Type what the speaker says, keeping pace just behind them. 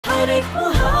हरेक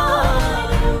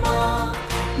मुहारमा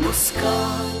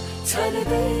मुस्कान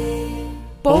छर्दै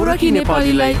पौरखी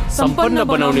नेपालीलाई सम्पन्न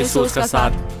बनाउने सोचका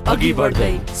साथ अघि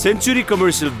बढ्दै सेन्चुरी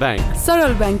कमर्सियल बैंक,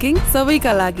 सरल ब्याङ्किङ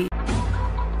सबैका लागि।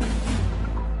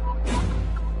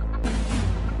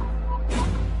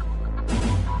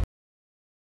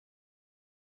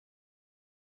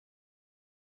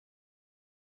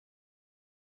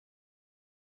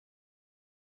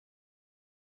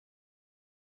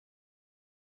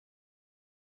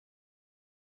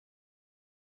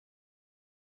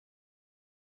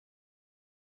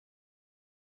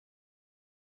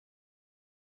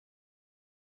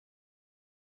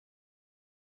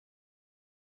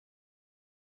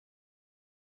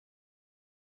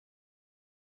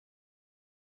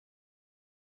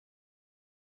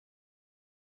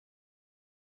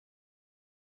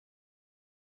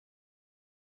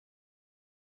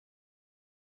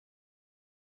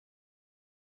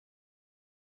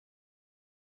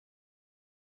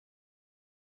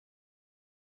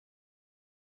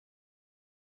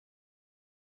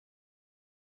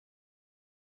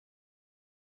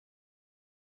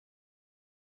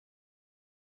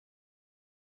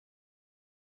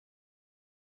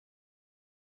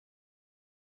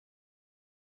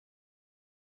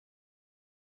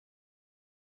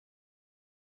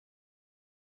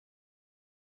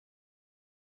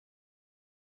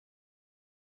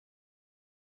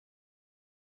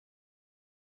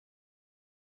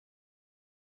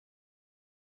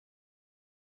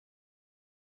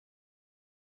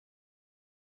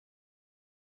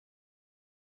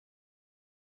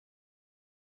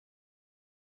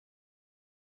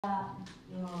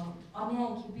 अन्याय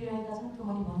खिपिरहेका छन् त्यो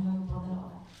मैले भन्नु पर्दैन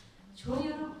होला।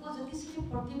 छोरीहरूको जतिसुकै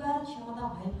प्रतिभा र क्षमता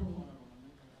भए पनि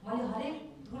मैले हरेक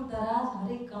दूरदराज,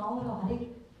 हरेक गाउँ र हरेक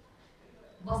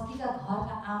बस्तीका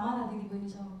घरका आमा र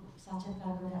दिदीबहिनीसँग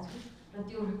साक्षात्कार गरिरहेको छु र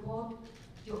त्यो रिपोर्ट,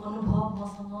 त्यो अनुभव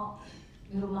मसँग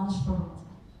मेरो मानसपटलमा छ।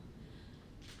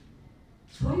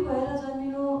 छोरी भएर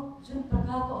जन्मिनु जुन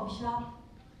प्रकारको अभिशाप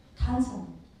ठान्छन्,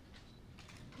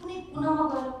 कुनै कुनामा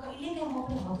गएर कहिलेकाहीँ म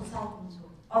पनि हतोत्साहित हुन्छु।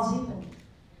 अझै पनि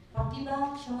प्रतिभा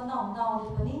क्षमता हुँदा हुँदै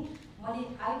पनि मैले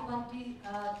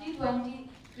T20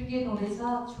 क्रिकेट हुँदैछ,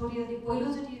 छोरीहरूले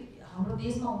पहिलोचोटि हाम्रो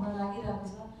देशमा हुन लागिरहेको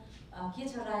छ, के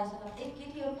छ रहेछ एक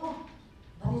केटीहरूको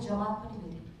भन्ने जमात पनि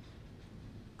भेटेँ।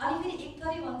 अनि फेरि एक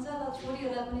थरी भन्छ ल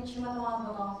छोरीहरूलाई पनि क्षमतावान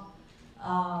बनाऊ,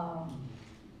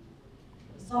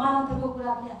 समानान्तरको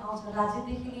कुरा पनि आउँछ,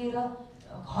 राज्यदेखि लिएर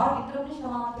घरभित्र पनि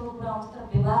समानान्तरको कुरा आउँछ, तर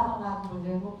व्यवहारमा लागु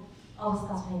भइरहेको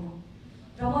अवस्था छैन।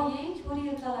 र म यही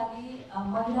छोरीहरूका लागि,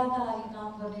 महिलाका लागि काम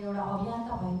गर्ने एउटा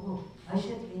अभियन्ता भएको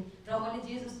हैसियतले र मैले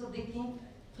जे जस्तो देखेँ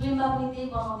फिल्ममा पनि त्यही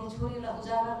बनाउँदै छोरीलाई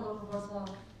उजागर गर्नुपर्छ,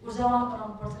 ऊर्जावान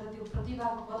बनाउनुपर्छ र त्यो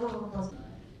प्रतिभाको कदर गर्नुपर्छ।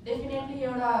 डेफिनेटली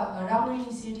एउटा राम्रो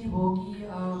इनिसिएटिभ हो कि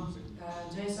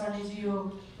जय सरले चाहिँ यो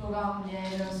प्रोग्राम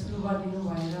ल्याएर सुरु गरिदिनु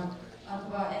भएर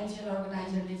अथवा एनजिओ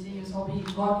अर्गनाइजरले चाहिँ यो सबै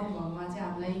गरिदिनु भएकोमा चाहिँ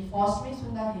हामीलाई फर्स्टमै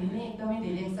सुन्दाखेरि नै एकदमै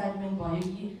धेरै एक्साइटमेन्ट भयो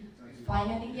कि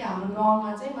फाइनली कि हाम्रो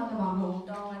गाउँमा चाहिँ मतलब हाम्रो होम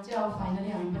टाउनमा चाहिँ अब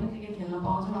फाइनली हामी पनि क्रिकेट खेल्न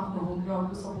पाउँछौँ आफ्नो होम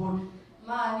ग्राउन्डको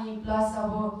सपोर्टमा। अनि प्लस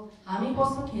अब हामी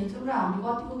कस्तो खेल्छौँ र हामी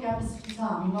कतिको क्यापेसिटी छ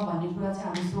हामीमा भन्ने कुरा चाहिँ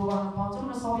हामी सो गर्न पाउँछौँ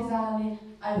र सबैजनाले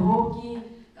आई होप कि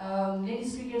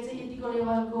लेडिज क्रिकेट चाहिँ यतिको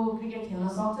लेभलको क्रिकेट खेल्न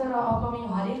सक्छ र अपकमिङ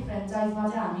हरेक फ्रेन्चाइजमा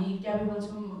चाहिँ हामी क्यापेबल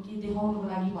छौँ कि देखाउनुको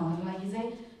लागि भन्नको लागि चाहिँ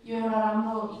यो एउटा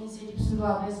राम्रो इनिसिएटिभ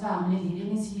सुरुवात यसमा हामीले धेरै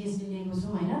नै सिरियसली लिएको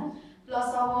छौँ होइन।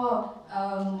 प्लस अब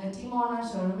टिम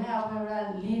अनर्सहरूमै अब एउटा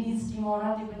लेडिज टिम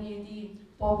अनर त्यो पनि यति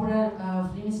पपुलर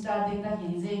फिल्म स्टार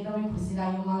देख्दाखेरि चाहिँ एकदमै खुसी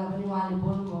लाग्यो मलाई पनि। उहाँले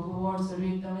बोल्नुभएको वर्ड्सहरू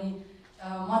एकदमै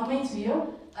मनमै छुयो।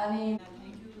 अनि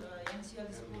thank you Ncell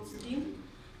sports team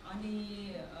अनि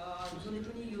जसले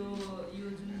पनि यो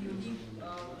जुन यो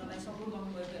लिगलाई सपोर्ट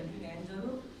गर्नुभएको हेल्पिङ ह्यान्ड्सहरू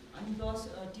अनि प्लस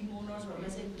टिम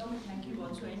ओनर्सहरूलाई चाहिँ एकदमै थ्याङ्क यू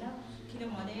भन्छु होइन।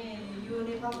 किनभने यो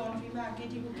नेपाल कन्ट्रीमा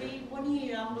केटीको केही पनि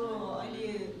राम्रो अहिले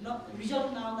रिजल्ट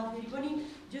नआउँदाखेरि पनि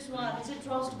जस उहाँहरूले चाहिँ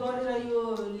ट्रस्ट गरेर यो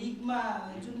लिगमा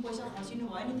जुन पैसा खर्चिनु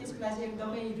भयो नि त्यसको लागि चाहिँ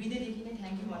एकदमै हृदयदेखि नै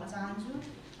थ्याङ्क यू भन्न चाहन्छु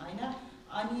होइन।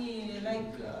 अनि like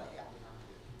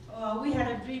we had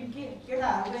a dream के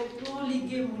केटाहरूको यत्रो लिग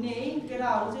गेम हुने है,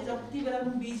 केटाहरू चाहिँ जति बेला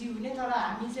पनि बिजी हुने, तर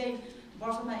हामी चाहिँ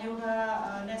वर्षमा एउटा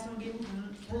नेसनल गेम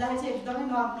खेल्दाखेरि चाहिँ एकदमै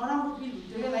नराम्रो फिल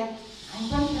हुन्थ्यो क्या। लाइक हामी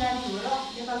पनि खेलाडी हो र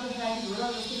नेपालको खेलाडी हो र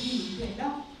जस्तो फिल हुन्थ्यो होइन।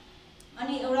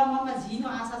 अनि एउटा मनमा झिनो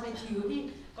आशा चाहिँ थियो कि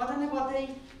कतै न कतै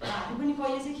हामी पनि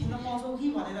कहिले चाहिँ खेल्न पाउँछौँ कि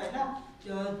भनेर होइन।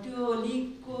 त्यो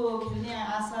लिगको खेल्ने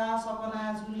आशा सपना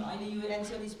जुन अहिले यो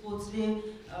एनसिएल स्पोर्ट्सले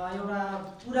एउटा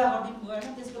पुरा गरिदिनु भयो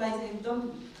होइन, त्यसको लागि चाहिँ एकदम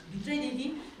भित्रैदेखि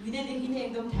हृदयदेखि नै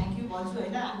एकदम थ्याङ्क यू भन्छु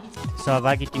होइन।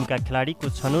 सहभागी टिमका खेलाडीको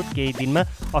छनौट केही दिनमा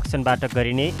अक्सनबाट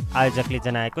गरिने आयोजकले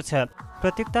जनाएको छ।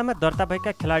 प्रतियोगितामा दर्ता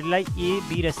भएका खेलाडीलाई ए,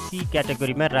 बी र सी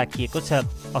क्याटेगोरीमा राखिएको छ।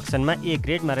 अक्सनमा ए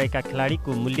ग्रेडमा रहेका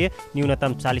खेलाडीको मूल्य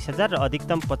न्यूनतम 40,000 र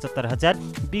अधिकतम 75,000,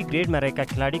 बी ग्रेडमा रहेका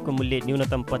खेलाडीको मूल्य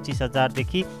न्यूनतम 25,000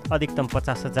 देखि अधिकतम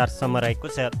 50,000 सम्म रहेको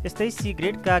छ। यस्तै सी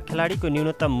ग्रेडका खेलाडीको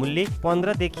न्यूनतम मूल्य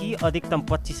 15 देखि अधिकतम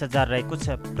 25,000 रहेको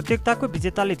छ। प्रतियोगिताको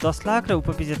विजेताले 10 लाख र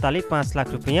उपविजेताले 5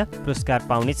 लाख रुपैयाँ पुरस्कार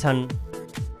पाउनेछन्।